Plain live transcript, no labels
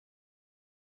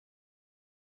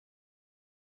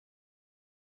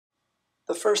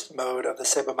The first mode of the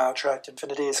Saebo MyoTrac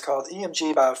Infiniti is called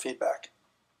EMG Biofeedback.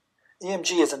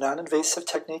 EMG is a non-invasive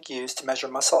technique used to measure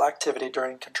muscle activity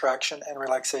during contraction and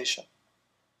relaxation.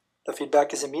 The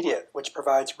feedback is immediate, which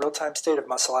provides real-time state of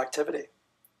muscle activity.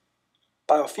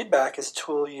 Biofeedback is a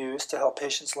tool used to help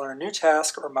patients learn a new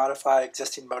task or modify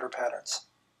existing motor patterns.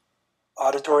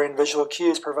 Auditory and visual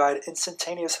cues provide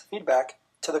instantaneous feedback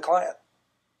to the client.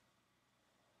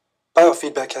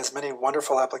 Biofeedback has many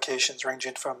wonderful applications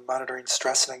ranging from monitoring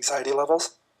stress and anxiety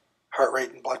levels, heart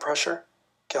rate and blood pressure,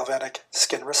 galvanic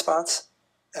skin response,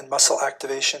 and muscle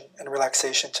activation and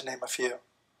relaxation, to name a few.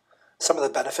 Some of the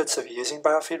benefits of using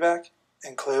biofeedback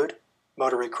include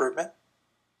motor recruitment,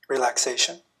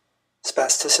 relaxation,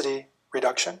 spasticity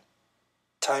reduction,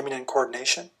 timing and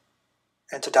coordination,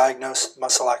 and to diagnose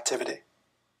muscle activity.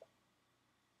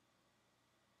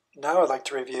 Now I'd like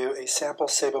to review a sample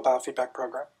Saebo biofeedback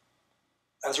program.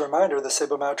 As a reminder, the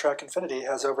Saebo MyoTrac Infiniti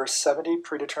has over 70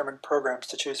 predetermined programs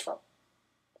to choose from.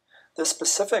 This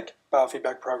specific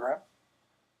biofeedback program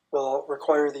will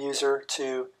require the user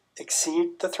to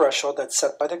exceed the threshold that's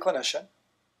set by the clinician,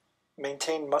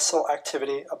 maintain muscle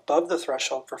activity above the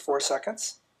threshold for 4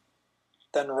 seconds,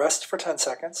 then rest for 10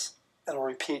 seconds, and will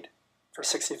repeat for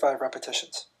 65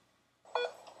 repetitions.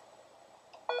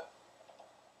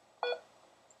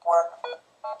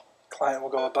 Client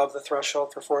will go above the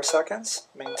threshold for 4 seconds,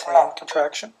 maintain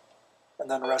contraction,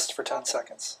 and then rest for 10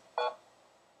 seconds.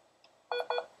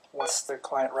 Once the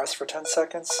client rests for 10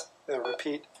 seconds, they'll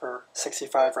repeat for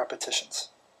 65 repetitions.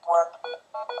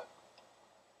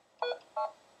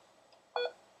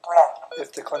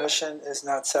 If the clinician is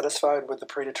not satisfied with the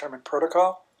predetermined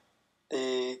protocol,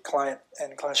 the client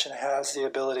and clinician has the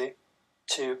ability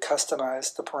to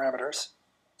customize the parameters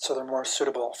so they're more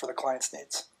suitable for the client's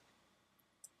needs.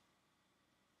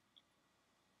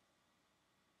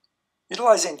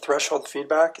 Utilizing threshold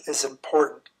feedback is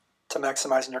important to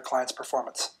maximizing your client's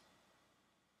performance.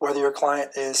 Whether your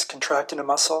client is contracting a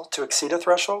muscle to exceed a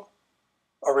threshold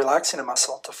or relaxing a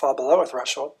muscle to fall below a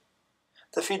threshold,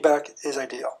 the feedback is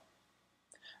ideal.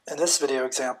 In this video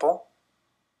example,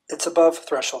 it's above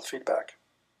threshold feedback.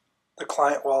 The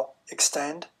client will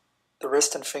extend the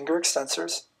wrist and finger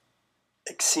extensors,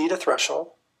 exceed a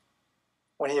threshold.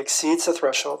 When he exceeds the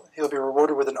threshold, he'll be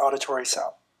rewarded with an auditory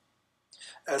sound.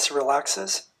 As he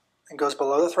relaxes and goes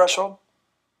below the threshold,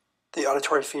 the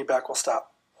auditory feedback will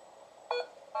stop.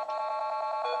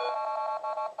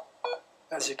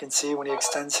 As you can see, when he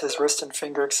extends his wrist and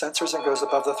finger extensors and goes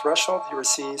above the threshold, he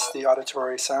receives the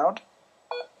auditory sound.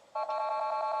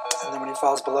 And then when he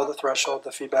falls below the threshold,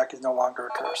 the feedback no longer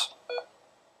occurs.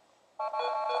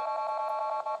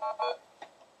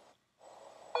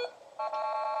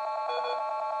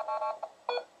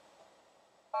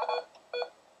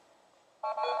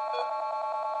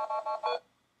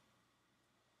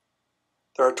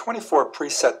 There are 24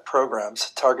 preset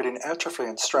programs targeting atrophy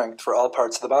and strength for all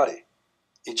parts of the body.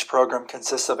 Each program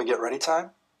consists of a get ready time,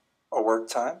 a work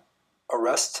time, a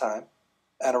rest time,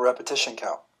 and a repetition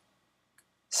count.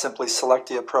 Simply select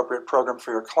the appropriate program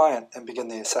for your client and begin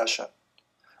the session.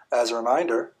 As a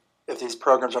reminder, if these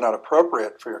programs are not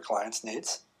appropriate for your client's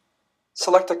needs,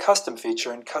 select a custom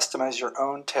feature and customize your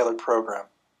own tailored program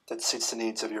that suits the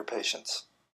needs of your patients.